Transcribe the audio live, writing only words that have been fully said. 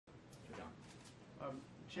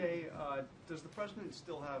Jay, does the President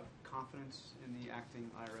still have confidence in the acting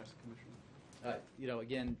IRS Commissioner?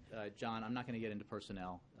 Again, John, I'm not going to get into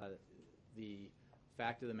personnel. The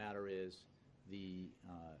fact of the matter is the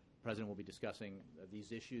President will be discussing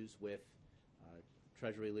these issues with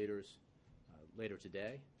Treasury leaders later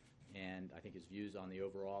today, and I think his views on the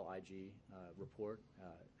overall IG report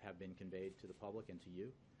have been conveyed to the public and to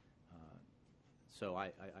you. So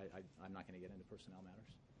I'm not going to get into personnel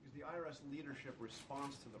matters. Because the IRS leadership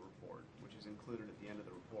response to the report, which is included at the end of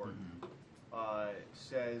the report,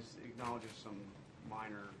 acknowledges some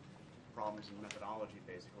minor problems in methodology,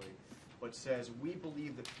 basically, but says, we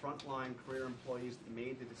believe that frontline career employees that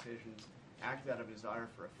made the decisions acted out of a desire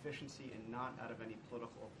for efficiency and not out of any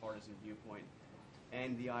political or partisan viewpoint.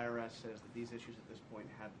 And the IRS says that these issues at this point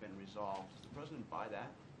have been resolved. Does the President buy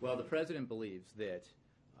that? Well, the President believes that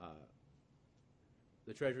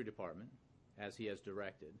the Treasury Department, as he has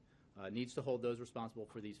directed, needs to hold those responsible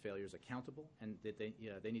for these failures accountable, and that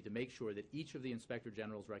they need to make sure that each of the Inspector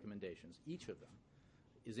General's recommendations, each of them,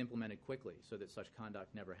 is implemented quickly so that such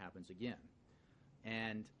conduct never happens again.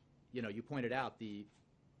 And, you pointed out the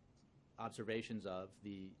observations of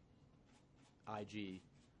the IG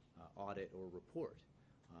audit or report.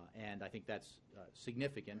 And I think that's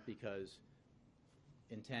significant because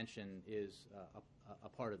intention is a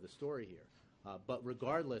part of the story here. But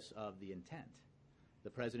regardless of the intent,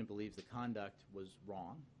 the President believes the conduct was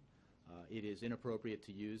wrong. It is inappropriate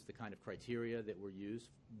to use the kind of criteria that were used,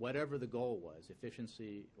 whatever the goal was,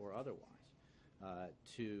 efficiency or otherwise,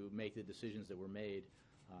 to make the decisions that were made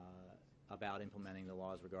about implementing the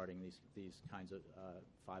laws regarding these kinds of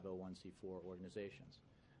 501c4 organizations.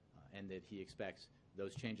 And that he expects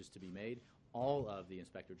those changes to be made, all of the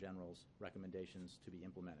Inspector General's recommendations to be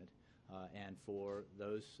implemented, and for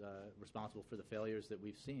those responsible for the failures that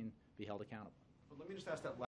we've seen be held accountable. But let me just ask that